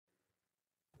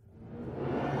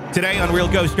Today on Real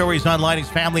Ghost Stories Online, his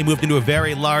family moved into a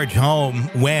very large home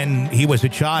when he was a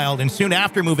child, and soon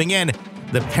after moving in,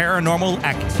 the paranormal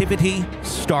activity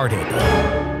started.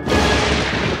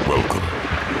 Welcome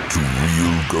to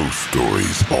Real Ghost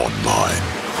Stories Online.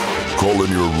 Call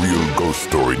in your real ghost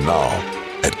story now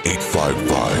at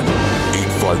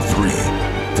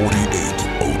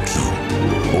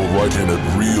 855-853-4802 or write in at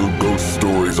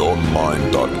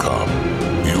realghoststoriesonline.com.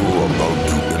 You're about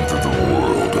to enter the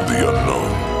world of the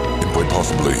unknown. Quite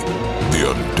possibly the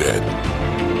undead.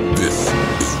 This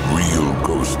is Real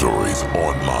Ghost Stories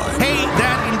Online. Hey,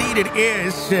 that indeed it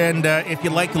is. And if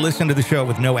you'd like to listen to the show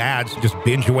with no ads, just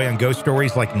binge away on ghost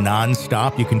stories like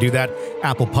nonstop, you can do that.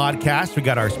 Apple Podcasts, we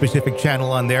got our specific channel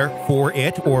on there for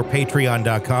it, or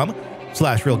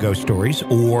patreon.com/Real Ghost Stories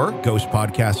or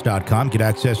ghostpodcast.com. Get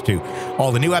access to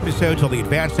all the new episodes, all the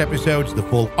advanced episodes, the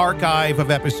full archive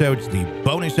of episodes, the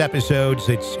bonus episodes.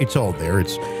 It's all there.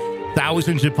 It's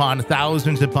thousands upon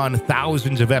thousands upon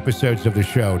thousands of episodes of the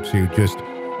show to just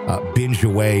binge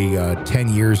away 10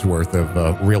 years worth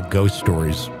of real ghost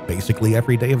stories basically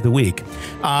every day of the week.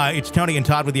 It's Tony and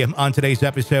Todd with you on today's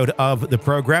episode of the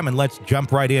program, and let's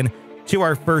jump right in to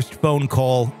our first phone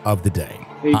call of the day.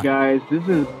 Hey guys, this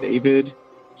is David.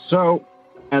 So,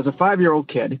 as a 5-year-old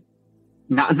kid,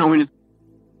 not knowing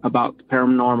about the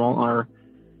paranormal or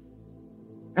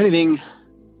anything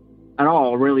at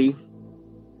all, really,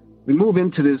 we move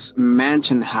into this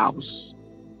mansion house.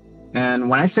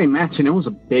 And when I say mansion, it was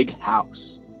a big house.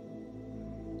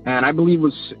 And I believe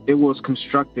it was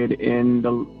constructed in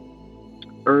the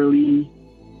early,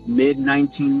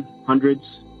 mid-1900s.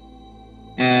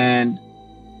 And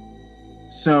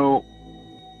so,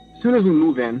 as soon as we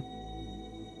move in,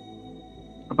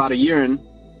 about a year in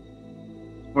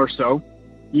or so,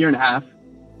 year and a half,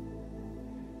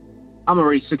 I'm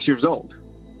already 6 years old.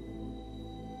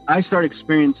 I started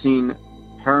experiencing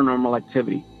paranormal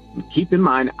activity. And keep in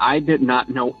mind, I did not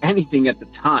know anything at the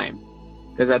time,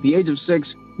 because at the age of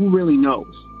 6, who really knows?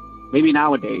 Maybe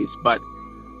nowadays, but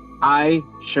I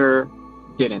sure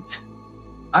didn't.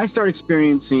 I started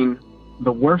experiencing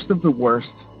the worst of the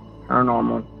worst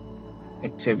paranormal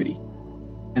activity.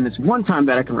 And it's one time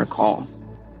that I can recall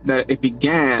that it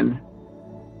began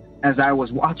as I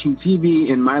was watching TV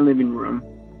in my living room.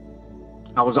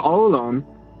 I was all alone.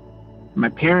 My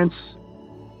parents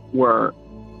were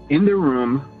in their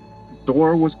room,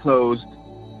 door was closed,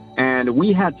 and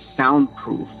we had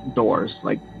soundproof doors,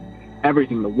 like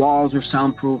everything. The walls are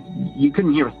soundproof. You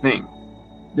couldn't hear a thing.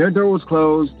 Their door was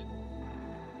closed.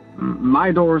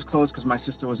 My door was closed because my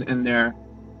sister was in there.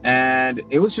 And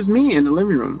it was just me in the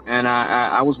living room. And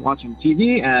I was watching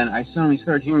TV, and I suddenly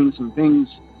started hearing some things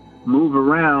move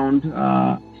around,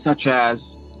 such as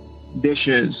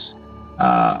dishes,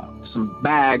 some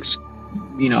bags,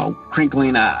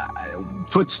 crinkling,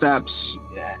 footsteps,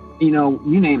 you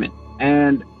name it.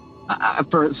 And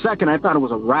for a second, I thought it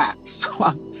was a rat. So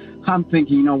I'm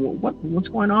thinking, what's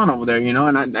going on over there,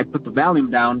 And I put the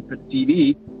volume down for the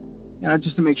TV,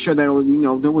 just to make sure that,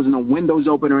 there was no windows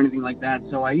open or anything like that.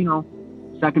 So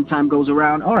second time goes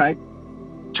around, all right,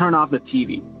 turn off the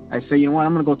TV. I say, you know what,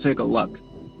 I'm going to go take a look.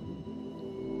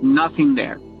 Nothing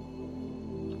there.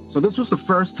 So this was the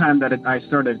first time that I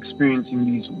started experiencing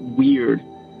these weird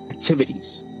activities.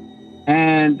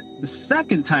 And the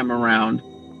second time around,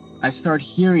 I started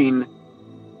hearing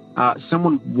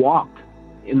someone walk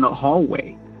in the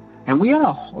hallway. And we had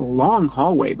a long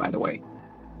hallway, by the way.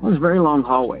 It was a very long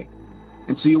hallway.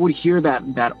 And so you would hear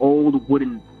that old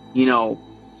wooden,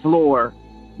 floor,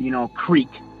 creak.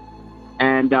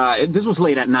 And this was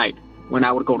late at night when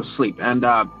I would go to sleep. And,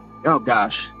 oh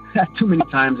gosh, too many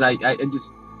times I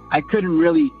couldn't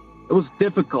really, it was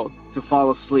difficult to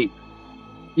fall asleep.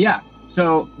 Yeah,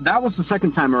 so that was the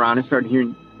second time around. I started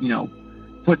hearing,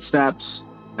 footsteps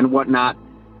and whatnot.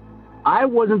 I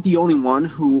wasn't the only one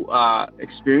who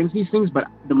experienced these things, but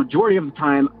the majority of the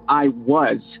time I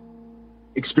was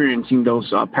experiencing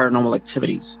those paranormal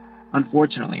activities,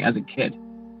 unfortunately, as a kid.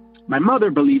 My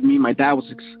mother believed me. My dad was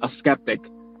a skeptic.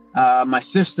 My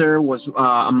sister was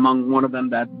among one of them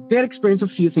that did experience a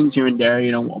few things here and there,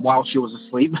 while she was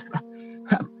asleep.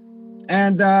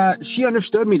 And she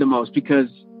understood me the most, because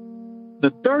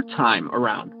the third time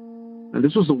around, and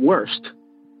this was the worst,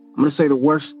 I'm going to say the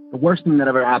worst thing that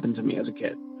ever happened to me as a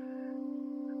kid.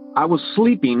 I was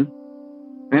sleeping,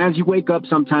 and as you wake up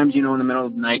sometimes, in the middle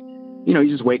of the night, you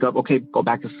just wake up, okay, go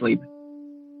back to sleep.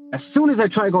 As soon as I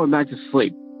try going back to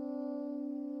sleep,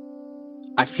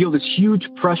 I feel this huge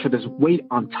pressure, this weight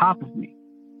on top of me.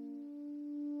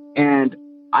 And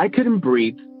I couldn't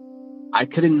breathe. I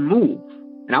couldn't move.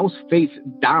 And I was face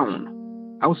down.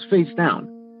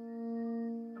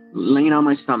 laying on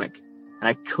my stomach, and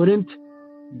I couldn't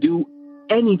do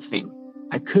anything.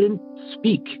 I couldn't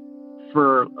speak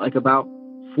for like about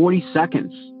 40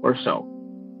 seconds or so.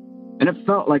 And it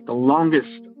felt like the longest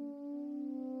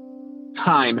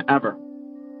time ever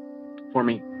for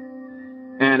me.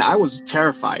 And I was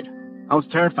terrified.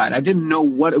 I didn't know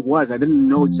what it was. I didn't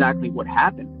know exactly what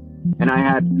happened. And I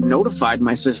had notified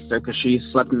my sister because she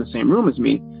slept in the same room as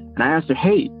me. And I asked her,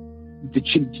 hey, did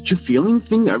you feel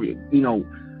anything?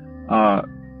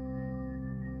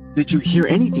 Did you hear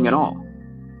anything at all?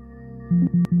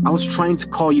 I was trying to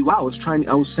call you out.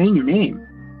 I was saying your name.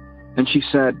 And she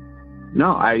said,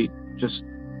 no, I just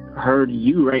heard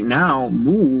you right now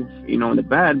move, in the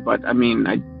bed. But I mean,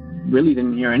 I really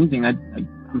didn't hear anything.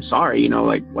 I'm sorry,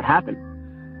 what happened?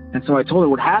 And so I told her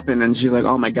what happened. And she's like,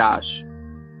 oh my gosh,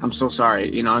 I'm so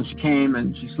sorry. And she came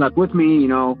and she slept with me,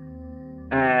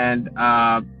 and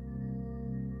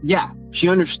she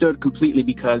understood completely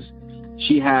because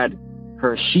she had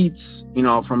her sheets,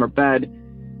 from her bed,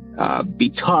 be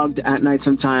tugged at night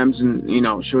sometimes. And,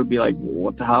 she would be like,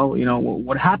 what the hell?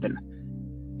 What happened?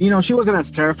 She wasn't as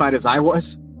terrified as I was.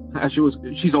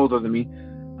 She's older than me.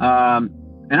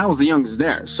 And I was the youngest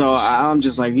there. So I'm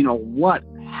just like, what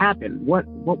happened? What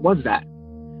was that?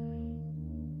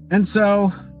 And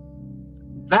so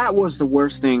that was the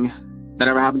worst thing that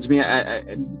ever happened to me.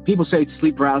 People say it's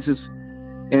sleep paralysis.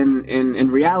 In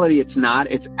reality, it's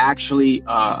not. It's actually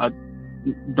a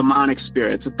demonic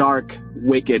spirit. It's a dark,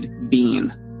 wicked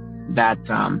being that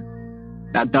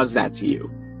does that to you.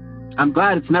 I'm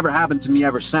glad it's never happened to me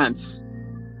ever since.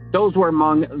 Those were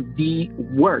among the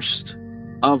worst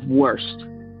of worst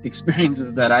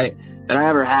experiences that I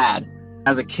ever had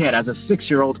as a kid, as a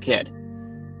 6-year-old kid,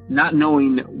 not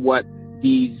knowing what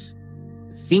these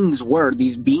things were,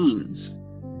 these beings,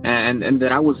 and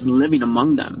that I was living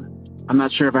among them. I'm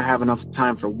not sure if I have enough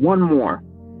time for one more,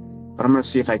 but I'm going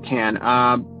to see if I can.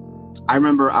 I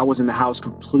remember I was in the house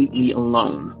completely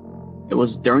alone. It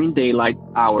was during daylight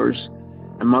hours.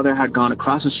 My mother had gone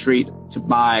across the street to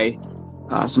buy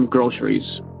some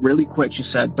groceries. Really quick, she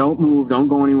said, don't move, don't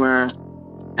go anywhere.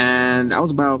 And I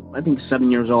was about, I think, 7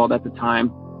 years old at the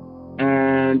time.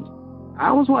 And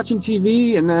I was watching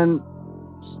TV and then,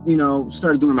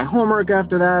 started doing my homework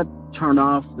after that, turned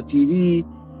off the TV,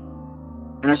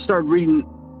 and I started reading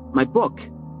my book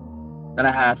that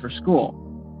I had for school.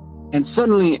 And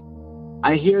suddenly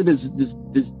I hear this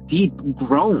deep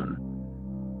groan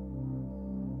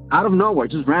out of nowhere,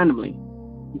 just randomly.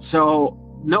 So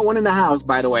no one in the house,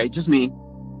 by the way, just me.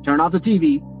 Turn off the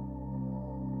TV,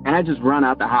 and I just run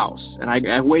out the house. And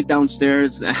I wait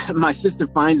downstairs. And my sister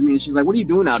finds me, and she's like, "What are you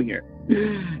doing out here?"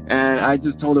 And I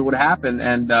just told her what happened.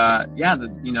 And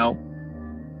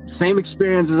same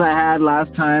experience as I had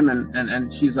last time.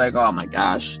 And she's like, "Oh my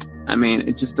gosh!" I mean,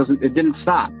 it didn't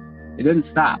stop. It didn't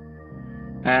stop.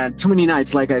 And too many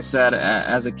nights, like I said,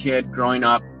 as a kid growing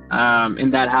up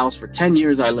in that house for 10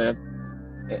 years I lived,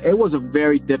 it was a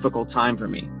very difficult time for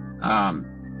me.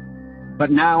 But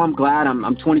now I'm glad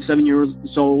I'm 27 years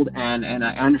old and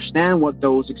I understand what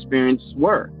those experiences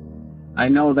were. I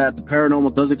know that the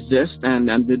paranormal does exist and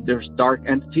there's dark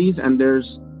entities and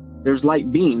there's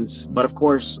light beings. But of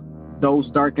course, those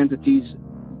dark entities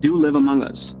do live among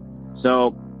us.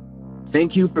 So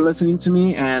thank you for listening to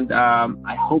me, and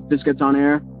I hope this gets on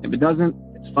air. If it doesn't,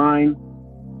 it's fine.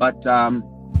 But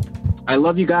I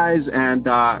love you guys, and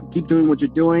keep doing what you're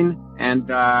doing. And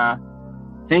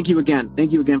thank you again.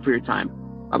 Thank you again for your time.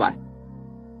 Bye-bye.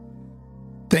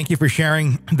 Thank you for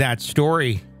sharing that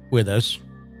story with us.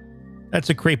 That's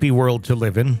a creepy world to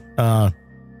live in,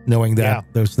 knowing that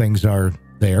those things are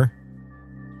there.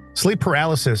 Sleep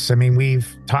paralysis. I mean,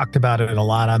 we've talked about it a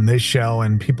lot on this show,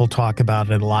 and people talk about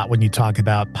it a lot when you talk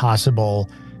about possible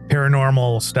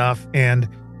paranormal stuff. And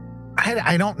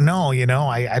I don't know,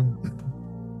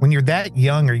 when you're that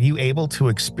young, are you able to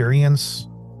experience,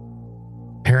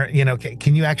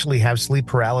 can you actually have sleep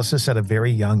paralysis at a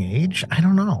very young age? I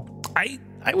don't know.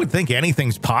 I would think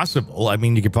anything's possible. I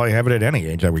mean, you could probably have it at any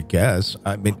age, I would guess.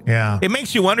 I mean, it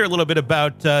makes you wonder a little bit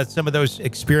about some of those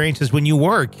experiences when you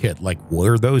were a kid. Like,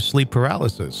 were those sleep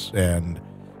paralysis? And,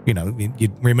 you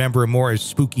remember more as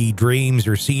spooky dreams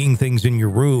or seeing things in your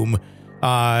room.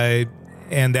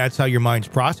 And that's how your mind's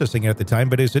processing it at the time.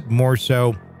 But is it more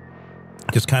so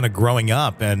just kind of growing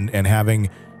up and having,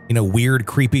 weird,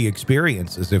 creepy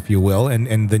experiences, if you will,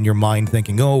 and then your mind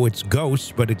thinking, oh, it's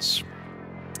ghosts, but it's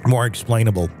more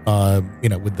explainable,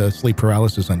 with the sleep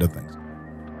paralysis end of things?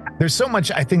 there's so much,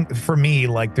 I think for me,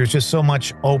 like there's just so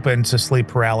much open to sleep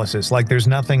paralysis. Like there's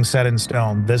nothing set in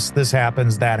stone. This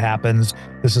happens, that happens.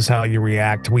 This is how you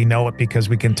react. We know it because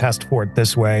we can test for it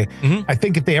this way. I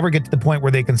think if they ever get to the point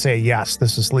where they can say, yes,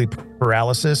 this is sleep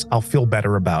paralysis, I'll feel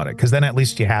better about it. Cause then at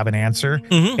least you have an answer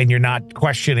and you're not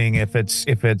questioning if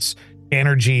it's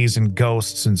energies and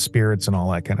ghosts and spirits and all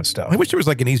that kind of stuff. I wish there was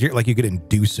like an easier, like you could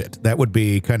induce it. That would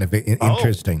be kind of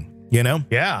interesting. You know?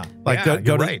 Yeah. Like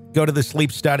go to the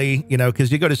sleep study, you know, because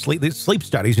you go to sleep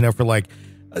studies, you know, for like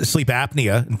sleep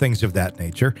apnea and things of that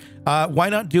nature. Why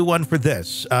not do one for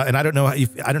this? And I don't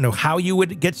know how you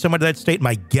would get someone to that state.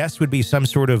 My guess would be some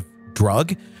sort of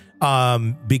drug.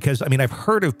 Because I mean, I've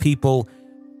heard of people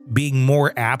being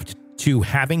more apt to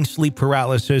having sleep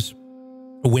paralysis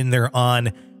when they're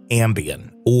on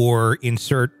Ambien, or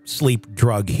insert sleep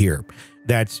drug here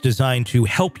that's designed to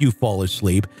help you fall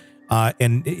asleep.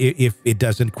 And if it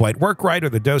doesn't quite work right, or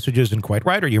the dosage isn't quite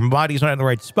right, or your body's not in the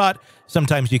right spot,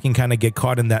 sometimes you can kind of get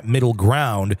caught in that middle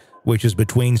ground, which is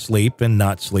between sleep and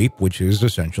not sleep, which is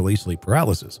essentially sleep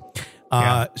paralysis.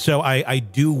 So I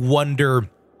do wonder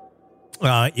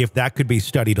if that could be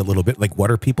studied a little bit. Like, what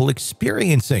are people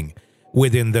experiencing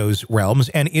within those realms?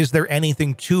 And is there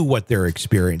anything to what they're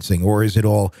experiencing? Or is it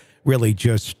all really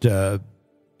just,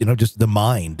 just the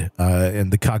mind and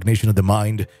the cognition of the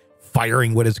mind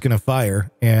firing what it's going to fire?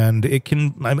 And it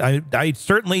can, I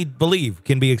certainly believe,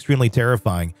 can be extremely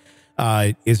terrifying.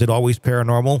 Is it always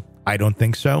paranormal? I don't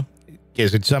think so.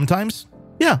 Is it sometimes?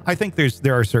 Yeah, I think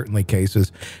there are certainly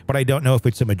cases, but I don't know if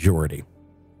it's a majority.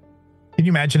 Can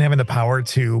you imagine having the power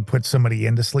to put somebody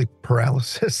into sleep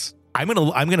paralysis? I'm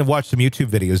gonna watch some YouTube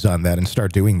videos on that and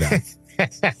start doing that.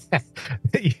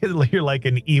 You're like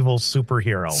an evil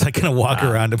superhero. It's like gonna walk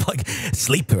around and like,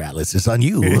 sleep paralysis on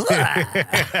you.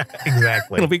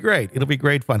 Exactly. It'll be great. It'll be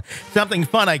great fun. Something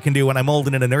fun I can do when I'm old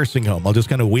and in a nursing home. I'll just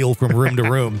kind of wheel from room to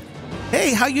room.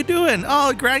 Hey, how you doing?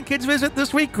 Oh, grandkids visit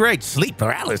this week? Great. Sleep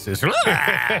paralysis.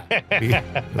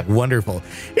 Wonderful.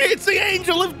 It's the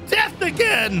angel of death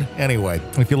again. Anyway,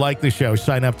 if you like the show,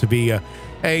 sign up to be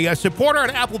a supporter on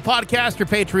Apple Podcast or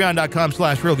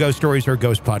patreon.com/Real Ghost Stories or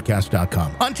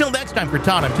ghostpodcast.com. Until next time, for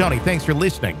Todd, I'm Tony. Thanks for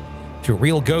listening to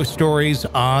Real Ghost Stories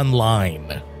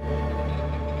Online.